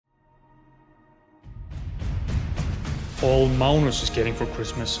All Magnus is getting for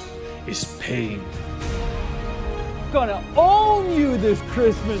Christmas is pain. Gonna own you this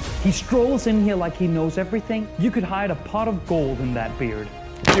Christmas. He strolls in here like he knows everything. You could hide a pot of gold in that beard.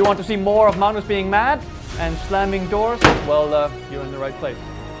 If you want to see more of Magnus being mad and slamming doors, well, you're in the right place.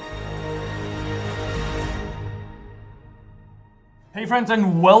 Hey friends,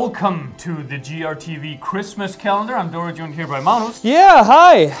 and welcome to the GRTV Christmas calendar. I'm Dora, joined here by Magnus. Yeah,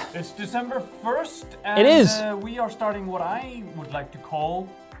 hi. It's December 1st, and It is. We are starting what I would like to call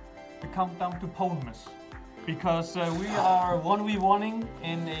the countdown to Pwnmas. Because we are 1v1ing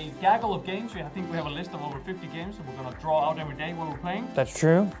in a gaggle of games. I think we have a list of over 50 games, so we're going to draw out every day what we're playing. That's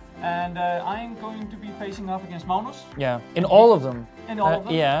true. And I'm going to be facing off against Magnus. Yeah, in all of them. In all of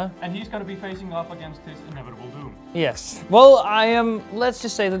them. Yeah. And he's going to be facing off against his inevitable doom. Yes. Well, I am, let's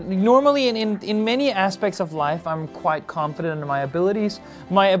just say that normally in many aspects of life, I'm quite confident in my abilities.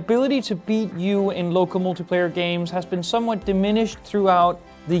 My ability to beat you in local multiplayer games has been somewhat diminished throughout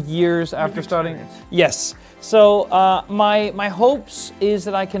the years after starting. Yes. So my hopes is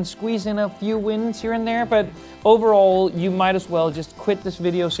that I can squeeze in a few wins here and there, but overall you might as well just quit this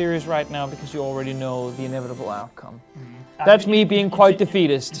video series right now because you already know the inevitable outcome. That's me being quite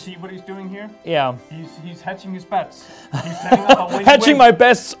defeatist. You see what he's doing here? Yeah. He's hedging his bets. He's setting up a win-win. Hedging my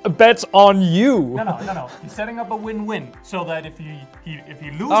bets on you. No. He's setting up a win-win so that if he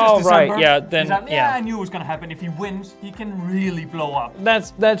loses Oh, right, December, yeah, then, he's like, yeah. I knew it was gonna happen. If he wins, he can really blow up.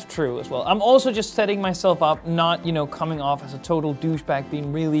 That's true as well. I'm also just setting myself up, not, coming off as a total douchebag,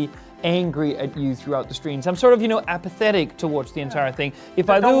 being really angry at you throughout the streams. I'm sort of, apathetic towards the entire thing.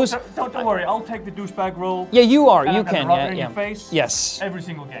 If I lose... Don't worry, I'll take the douchebag role. Yeah, you are, and you I'm gonna can, rub yeah, it in yeah. your face Yes. every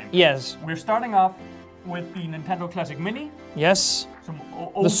single game. Yes. We're starting off with the Nintendo Classic Mini. Yes. Some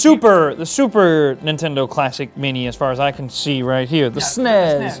The Super Nintendo Classic Mini, as far as I can see right here. The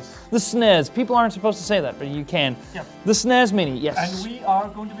SNES. The SNES. People aren't supposed to say that, but you can. Yeah. The SNES Mini, yes. And we are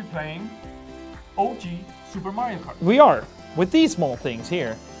going to be playing OG Super Mario Kart. We are, with these small things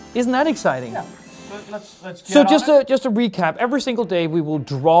here. Isn't that exciting? Yeah. Let's get So on just it. to recap, every single day we will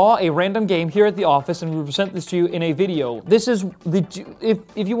draw a random game here at the office and we'll present this to you in a video. This is the,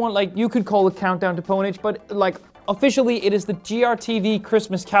 if you want, you could call it Countdown to Pwnage, but officially it is the GRTV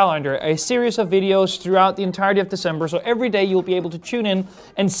Christmas calendar, a series of videos throughout the entirety of December. So every day you'll be able to tune in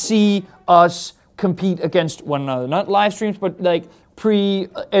and see us compete against one another. Not live streams, but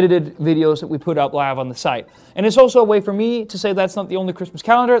pre-edited videos that we put up live on the site. And it's also a way for me to say that's not the only Christmas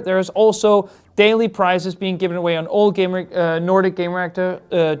calendar. There's also daily prizes being given away on all Nordic Gamer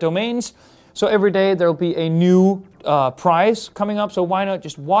Actor domains. So every day there'll be a new prize coming up. So why not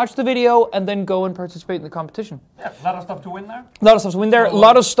just watch the video and then go and participate in the competition? Yeah, a lot of stuff to win there. A lot of stuff to win there. A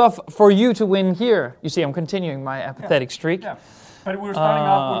lot of stuff for you to win here. You see, I'm continuing my apathetic streak. Yeah, but we're starting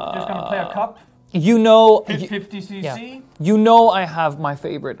off. We're just gonna play a cup. 50cc. Yeah. You know I have my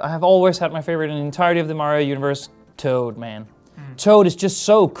favorite. I have always had my favorite in the entirety of the Mario universe, Toad, man. Toad is just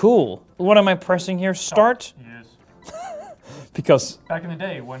so cool. What am I pressing here? Start? Yes. Because... Back in the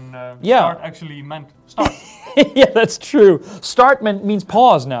day when Yeah. start actually meant start. yeah, that's true. Start means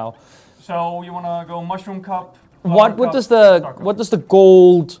pause now. So you wanna go mushroom cup? What does the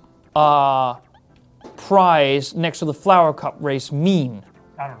gold prize next to the flower cup race mean?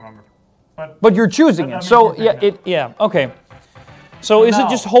 I don't remember. But you're choosing it. So yeah, okay. So is it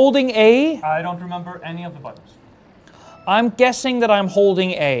just holding A? I don't remember any of the buttons. I'm guessing that I'm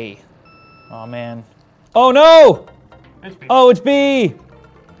holding A. Oh man. Oh no! It's B. Oh, it's B!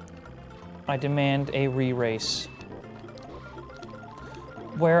 I demand a re-race.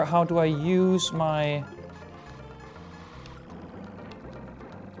 How do I use my...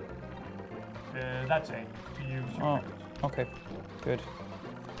 That's A. To use your Oh, fingers. okay, good.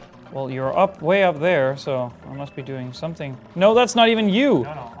 Well, you're way up there, so I must be doing something. No, that's not even you.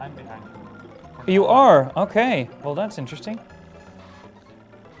 No, I'm behind you. You are? Okay. Well, that's interesting.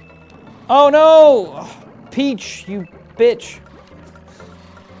 Oh no! Ugh, Peach, you bitch.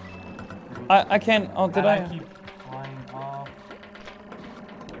 I can't. Oh, did I? keep flying off.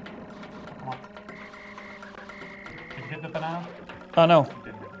 Come on. Did you hit the banana? Oh no. You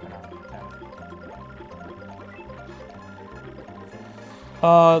did hit the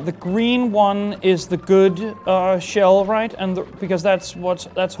banana. The green one is the good shell, right? And because that's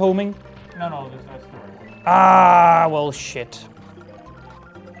homing. No, that's the right one. Ah, well, shit.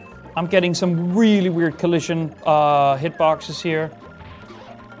 I'm getting some really weird collision hitboxes here.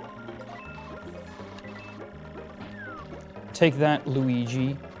 Take that,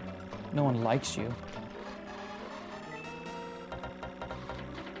 Luigi. No one likes you.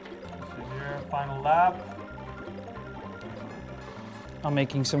 So here, final lap. I'm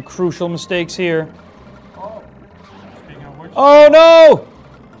making some crucial mistakes here. Oh, speaking Oh no!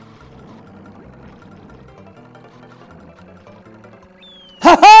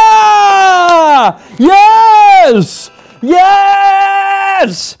 Ha ha! Yes!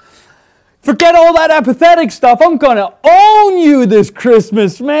 Yes! Forget all that apathetic stuff. I'm gonna own you this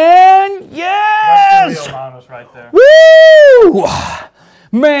Christmas, man! Yes! That's the real Magnus right there. Woo!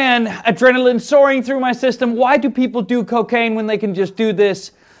 Man, adrenaline soaring through my system. Why do people do cocaine when they can just do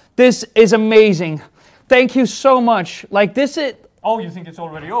this? This is amazing. Thank you so much. Like this is... Oh, you think it's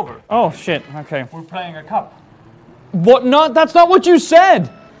already over? Oh shit, okay. We're playing a cup. What? Not? That's not what you said.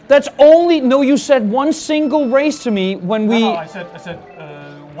 That's only... No, you said one single race to me when we... No, I said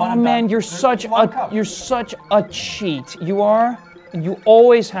one. Oh and man, done. you're There's such one a... cup. You're such a cheat. You are. And you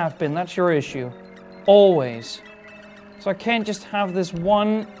always have been. That's your issue. Always. So I can't just have this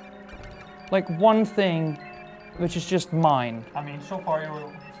one... Like one thing which is just mine. I mean, so far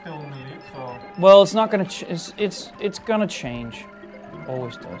you're still in the lead, so... Well, it's not gonna... It's gonna change.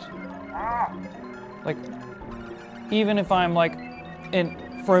 Always does. Like, even if I'm like...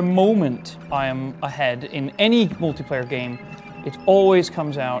 For a moment, I am ahead in any multiplayer game, it always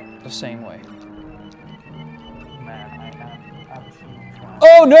comes out the same way. Man, I am absolutely trying.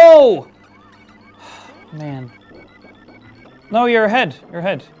 Oh no! Man. No, you're ahead. You're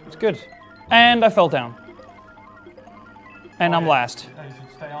ahead. It's good. And I fell down. And I'm last. You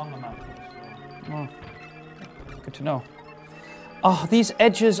should stay on the map. Oh, good to know. Oh, these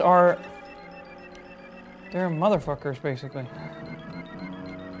edges are... They're motherfuckers, basically.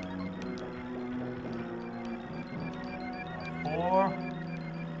 Four.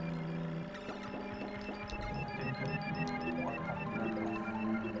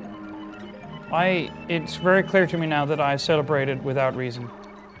 It's very clear to me now that I celebrated without reason.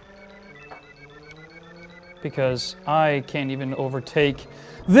 Because I can't even overtake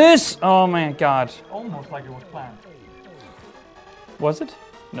this! Oh my god. Almost like it was planned. Was it?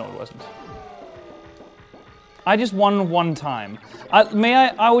 No, it wasn't. I just won one time.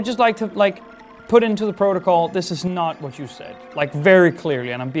 I would just like to, like, put into the protocol, this is not what you said. Like, very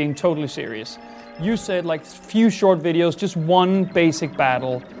clearly, and I'm being totally serious. You said, like, few short videos, just one basic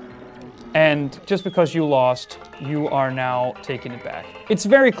battle, and just because you lost, you are now taking it back. It's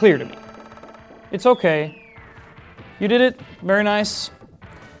very clear to me. It's okay. You did it. Very nice.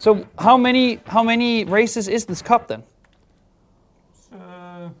 So, how many races is this cup, then?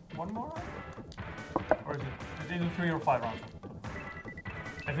 One more? Or is it either 3 or 5 rounds?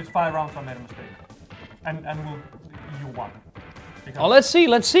 If it's 5 rounds, I made a mistake. And you won. Oh, let's see.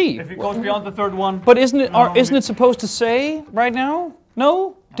 If it goes beyond the third one... But isn't it supposed to say right now?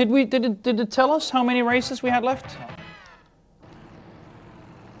 No? Did it tell us how many races we had left?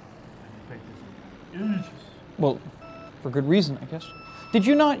 No. Well, for good reason, I guess. Did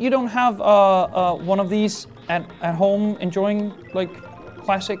you not? You don't have one of these at home enjoying like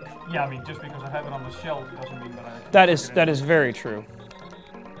classic? Yeah, I mean, just because I have it on the shelf doesn't mean that I... That is very true.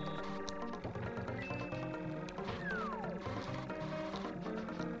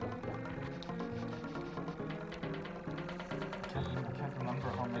 I can't remember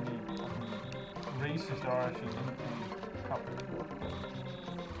how many races there are actually in the cup.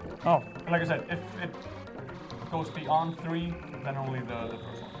 Oh. Like I said, if it goes beyond 3, then only the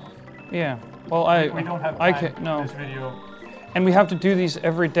first one. Yeah. Well, We don't have time no. this video. And we have to do these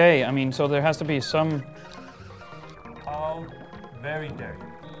every day. I mean, so there has to be some. Oh, very daring.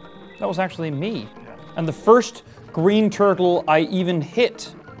 That was actually me. Yeah. And the first green turtle I even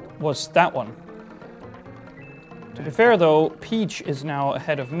hit was that one. To be fair though, Peach is now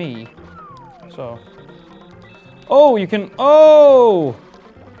ahead of me. So. Oh, you can. Oh!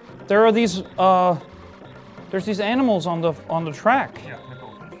 There are these. There's these animals on the track. Yeah, the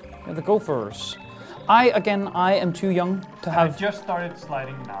gophers. Yeah, the gophers. I am too young to I have. just started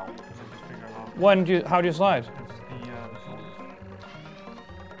sliding now. Because I just figured out. How do you slide? It's the shoulders.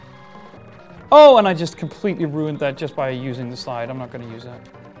 Oh, and I just completely ruined that just by using the slide. I'm not going to use that.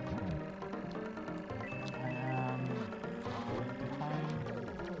 I am behind.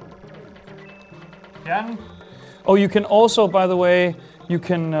 Again? Oh, you can also, by the way, you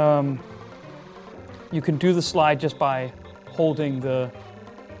can do the slide just by holding the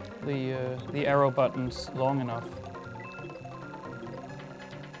arrow buttons long enough.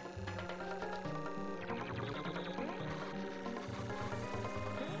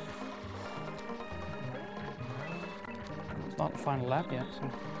 It's not the final lap yet, so.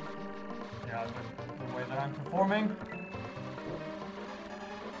 Yeah, the way that I'm performing.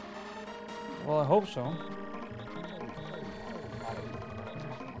 Well, I hope so.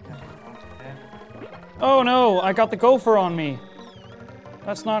 Oh no, I got the gopher on me.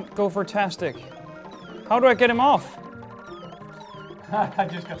 That's not gopher-tastic. How do I get him off? I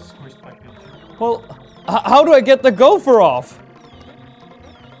just got squished by Peach. Well, how do I get the gopher off?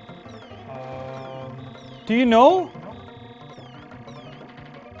 Do you know? Nope.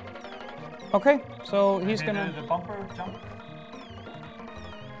 Okay, so he's Maybe gonna... the bumper jump.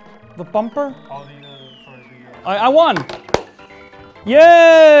 The bumper? Oh, sorry, I won!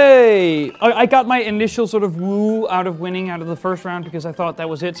 Yay! I got my initial sort of woo out of winning out of the first round because I thought that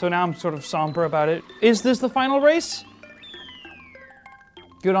was it, so now I'm sort of somber about it. Is this the final race?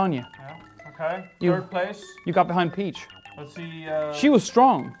 Good on you. Yeah. Okay. You- Third place. You got behind Peach. Let's see. She was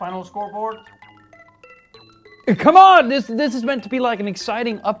strong. Final scoreboard. Come on! This is meant to be like an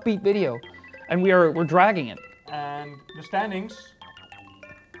exciting, upbeat video. And we're dragging it. And the standings.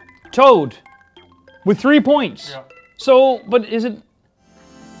 Toad. With 3 points. Yeah. So, but is it...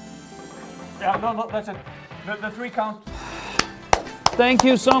 Yeah, no, that's it. The 3 count. Thank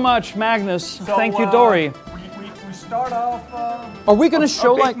you so much, Magnus. So, Thank you, Dory. We start off. Are we gonna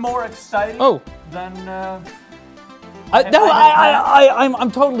show a bit like... more exciting Oh. than.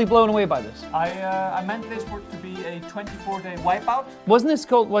 I'm totally blown away by this. I meant this for to be a 24-day wipeout. Wasn't this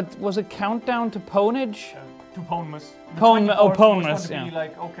called, what was it, Countdown to Ponage? To Pwnmas. The Pwn- oh, 24th Pwnmas, was going to be yeah.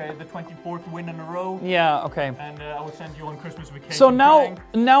 like, okay, the 24th win in a row. Yeah, okay. And I will send you on Christmas vacation. So now,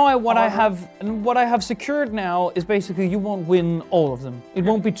 crying. what However- I have secured now is basically you won't win all of them. It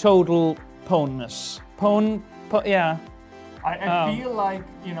won't be total Pwness. Yeah, I feel like,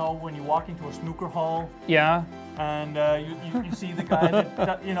 you know, when you walk into a snooker hall yeah. and you see the guy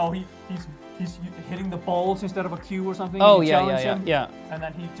that you know, he's hitting the balls instead of a cue or something. Oh and you yeah, challenge yeah, him, yeah. And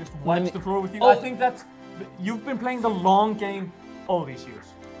then he just wipes me- the floor with you. Oh. I think that's, you've been playing the long game all these years.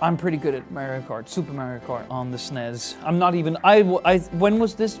 I'm pretty good at Mario Kart, Super Mario Kart on the SNES. I'm not even. When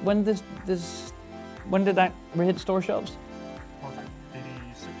was this? When did that hit store shelves? Okay,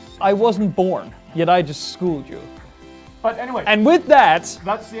 86. I wasn't born, yet I just schooled you. But anyway, And with that,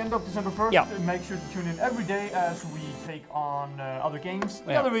 that's the end of December 1st. Yeah. Make sure to tune in every day as we take on other games.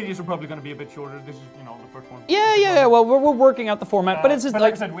 The Yeah. other videos are probably going to be a bit shorter. This is, you know, the first one. yeah. Well, we're working out the format, but it's just but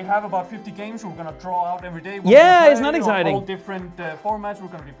like I said, we have about 50 games we're going to draw out every day. We're Yeah, gonna isn't that play on exciting? All different formats. We're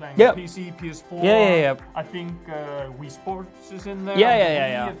going to be playing Yep. on PC, PS4. Yeah. I think Wii Sports is in there.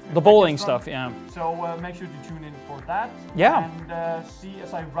 Yeah. If The that bowling gets run. stuff, yeah. So make sure to tune in for that. Yeah. And see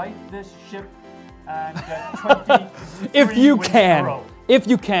as I write this ship and get 20. If you wins in a can. row. If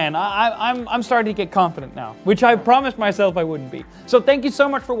you can. I'm starting to get confident now, which I promised myself I wouldn't be. So thank you so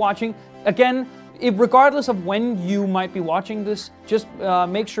much for watching. Again, regardless of when you might be watching this, just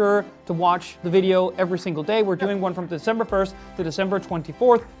make sure to watch the video every single day. We're doing one from December 1st to December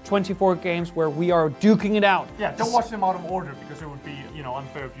 24th, 24 games where we are duking it out. Yeah, don't watch them out of order because it would be, you know,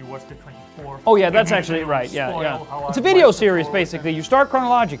 unfair if you watched the 24th. Oh yeah, that's Immediately actually it would right. Yeah. spoil how It's I a video wiped the series floor with basically. them. You start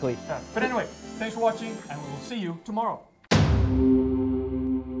chronologically. Yeah. But anyway, thanks for watching and we will see you tomorrow.